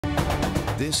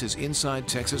This is Inside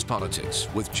Texas Politics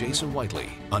with Jason Whiteley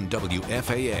on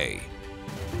WFAA.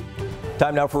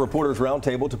 Time now for Reporters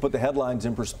Roundtable to put the headlines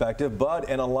in perspective. Bud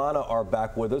and Alana are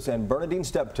back with us, and Berna Dean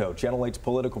Steptoe, Channel 8's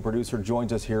political producer,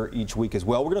 joins us here each week as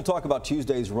well. We're going to talk about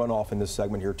Tuesday's runoff in this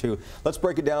segment here, too. Let's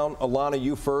break it down. Alana,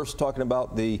 you first, talking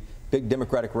about the big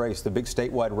Democratic race, the big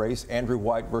statewide race, Andrew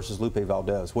White versus Lupe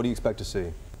Valdez. What do you expect to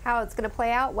see? How it's going to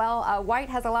play out? Well, White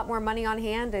has a lot more money on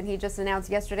hand, and he just announced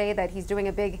yesterday that he's doing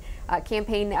a big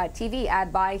campaign TV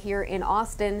ad buy here in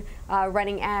Austin,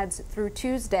 running ads through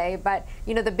Tuesday. But,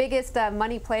 you know, the biggest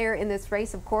money player in this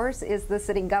race, of course, is the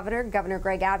sitting governor, Governor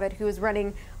Greg Abbott, who is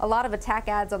running a lot of attack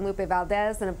ads on Lupe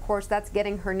Valdez. And, of course, that's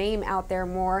getting her name out there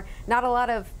more. Not a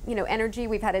lot of, energy.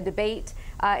 We've had a debate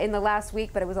in the last week,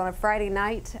 but it was on a Friday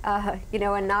night,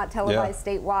 and not televised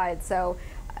statewide. So,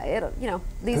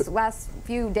 these last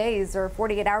few days or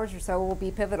 48 hours or so will be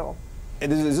pivotal.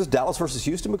 And is this Dallas versus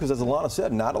Houston? Because as Alana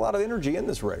said, not a lot of energy in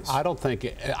this race. I don't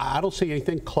see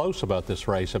anything close about this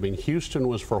race. I mean, Houston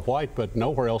was for White, but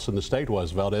nowhere else in the state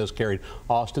was. Valdez carried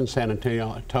Austin, San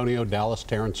Antonio, Dallas,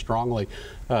 Terrence strongly.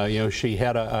 She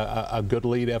had a good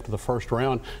lead after the first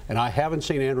round, and I haven't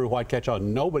seen Andrew White catch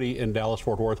on. Nobody in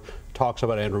Dallas-Fort Worth talks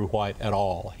about Andrew White at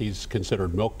all. He's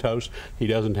considered milquetoast. He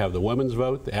doesn't have the women's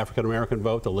vote, the African-American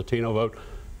vote, the Latino vote.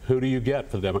 Who do you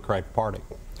get for the Democratic Party?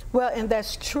 Well, and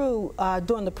that's true.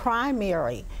 During the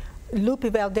primary, Lupe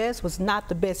Valdez was not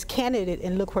the best candidate,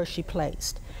 and look where she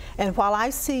placed. And while I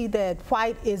see that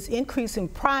White is increasing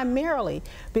primarily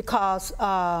because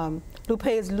Lupe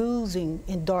is losing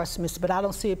endorsements, but I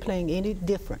don't see it playing any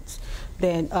difference,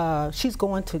 then she's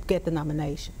going to get the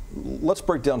nomination. Let's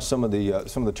break down some of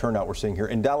the turnout we're seeing here.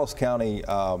 In Dallas County,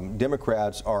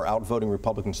 Democrats are outvoting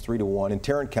Republicans 3-1. In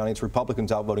Tarrant County, it's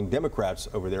Republicans outvoting Democrats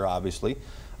over there, obviously,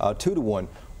 2-1.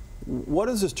 What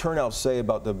does this turnout say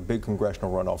about the big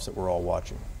congressional runoffs that we're all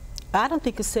watching? I don't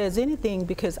think it says anything,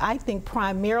 because I think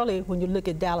primarily when you look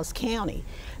at Dallas County,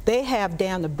 they have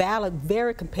down the ballot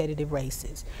very competitive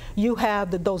races. You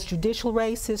have those judicial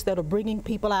races that are bringing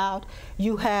people out.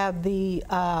 You have the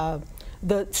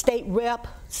state rep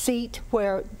seat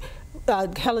where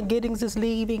Helen Giddings is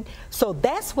leaving. So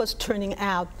that's what's turning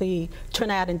out the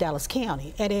turnout in Dallas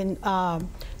County. And in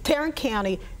Tarrant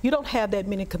County, you don't have that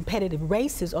many competitive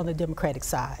races on the Democratic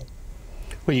side.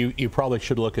 Well, you probably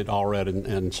should look at Allred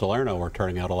and Salerno are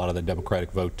turning out a lot of the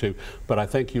Democratic vote too. But I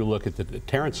think you look at the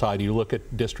Tarrant side, you look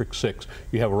at District 6.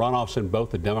 You have runoffs in both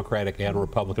the Democratic and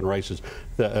Republican races.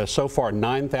 So far,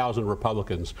 9,000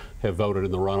 Republicans have voted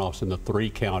in the runoffs in the 3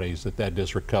 counties that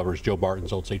district covers, Joe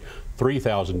Barton's old seat,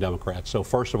 3,000 Democrats. So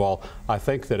first of all, I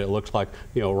think that it looks like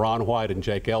Ron White and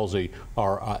Jake Ellzey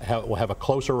will have a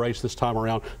closer race this time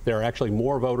around. There are actually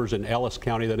more voters in Ellis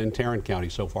County than in Tarrant County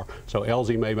so far. So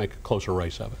Ellzey may make a closer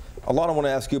race of it. Alana, I want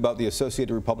to ask you about the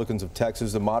Associated Republicans of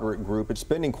Texas, the moderate group. It's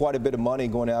spending quite a bit of money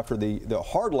going after the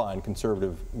hardline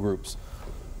conservative groups.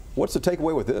 What's the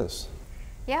takeaway with this?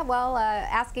 Yeah, well,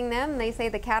 asking them, they say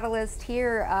the catalyst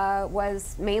here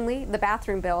was mainly the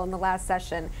bathroom bill in the last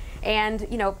session. And,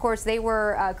 of course, they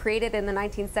were created in the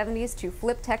 1970s to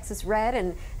flip Texas red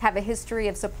and have a history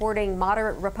of supporting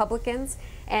moderate Republicans.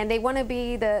 And they want to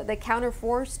be the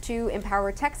counterforce to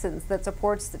empower Texans that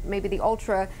supports maybe the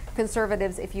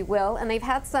ultra-conservatives, if you will. And they've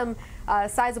had some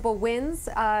sizable wins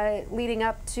leading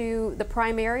up to the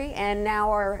primary, and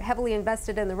now are heavily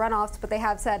invested in the runoffs. But they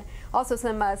have said also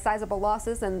some sizable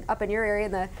losses and up in your area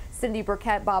in the Cindy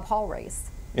Burkett-Bob Hall race.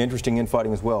 Interesting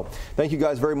infighting as well. Thank you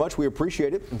guys very much. We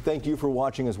appreciate it. And thank you for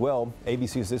watching as well.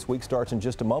 ABC's This Week starts in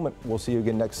just a moment. We'll see you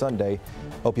again next Sunday.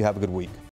 Hope you have a good week.